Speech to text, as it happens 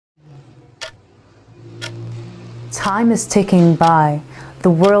Time is ticking by, the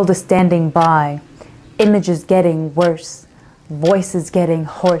world is standing by, images getting worse, voices getting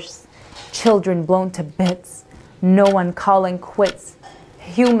hoarse, children blown to bits, no one calling quits,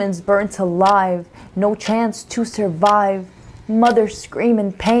 humans burnt alive, no chance to survive, mothers scream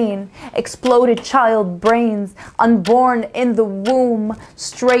in pain, exploded child brains, unborn in the womb,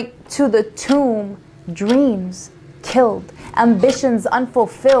 straight to the tomb, dreams killed, ambitions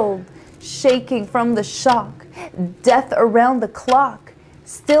unfulfilled, shaking from the shock, death around the clock.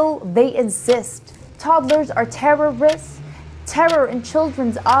 Still they insist toddlers are terrorists. Terror in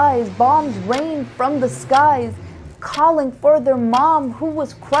children's eyes, bombs rain from the skies, calling for their mom who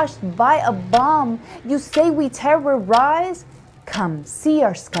was crushed by a bomb. You say we terrorize? Come see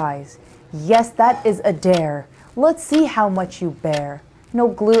our skies. Yes, that is a dare. Let's see how much you bear. No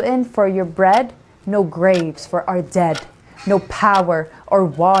gluten for your bread, no graves for our dead. No power or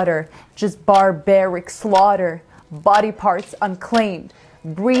water, just barbaric slaughter. Body parts unclaimed,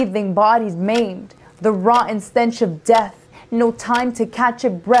 breathing bodies maimed. The rotten stench of death. No time to catch a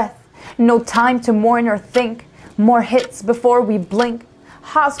breath. No time to mourn or think. More hits before we blink.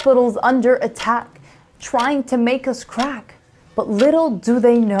 Hospitals under attack, trying to make us crack. But little do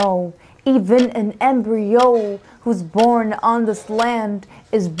they know, even an embryo who's born on this land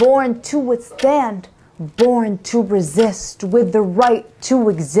is born to withstand. Born to resist with the right to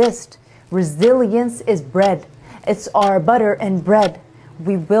exist. Resilience is bred. It's our butter and bread.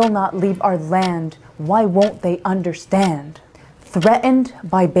 We will not leave our land. Why won't they understand? Threatened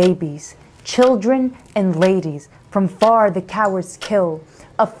by babies, children and ladies. From far the cowards kill.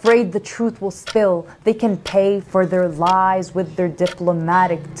 Afraid the truth will spill. They can pay for their lies with their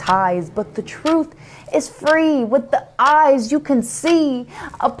diplomatic ties. But the truth is free with the eyes you can see.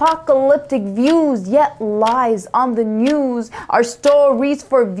 Apocalyptic views, yet lies on the news are stories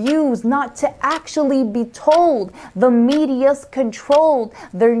for views, not to actually be told. The media's controlled.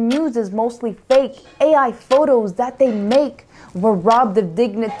 Their news is mostly fake. AI photos that they make. We're robbed of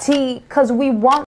dignity 'cause we want